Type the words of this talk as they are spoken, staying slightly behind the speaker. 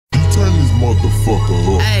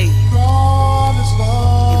motherfucker up. Hey, if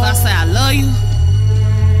I say I love you,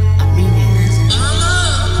 I mean it.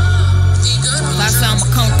 If I say I'ma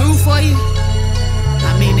come through for you,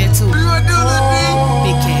 I mean that too.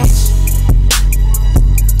 Big cash.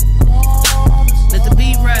 Let the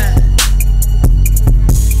beat ride.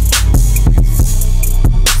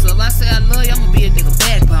 So if I say I love you, I'ma be a nigga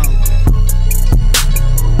backbone.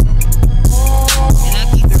 And I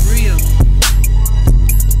keep it real.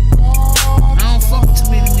 I don't fuck with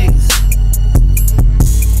too many niggas.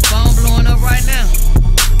 Phone blowing up right now.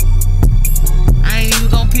 I ain't even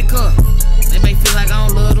gonna pick up. They may feel like I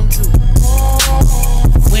don't love them too.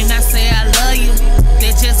 When I say I love you,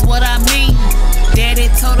 that's just what I mean. Daddy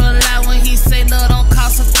told a lie when he say love don't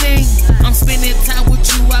cost a thing. I'm spending time with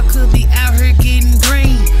you, I could be out here getting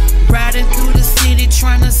green. Riding through the city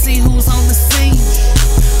trying to see who's on the scene.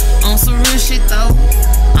 On some real shit though,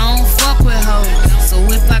 I don't fuck with hoes. So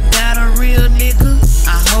if I got a real nigga,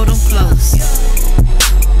 I hold him close.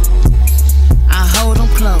 I hold him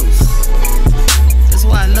close. That's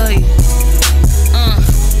why I love you.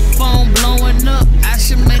 Phone blowing up, I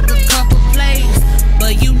should make a couple plays.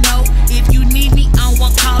 But you know, if you need me, I'm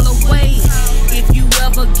one call away. If you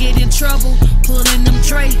ever get in trouble, pulling them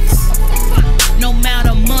trays. No amount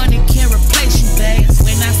of money can replace you, babe.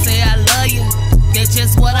 When I say I love you, that's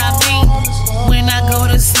just what I mean. When I go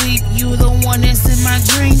to sleep, you the one that's in my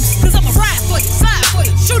dreams.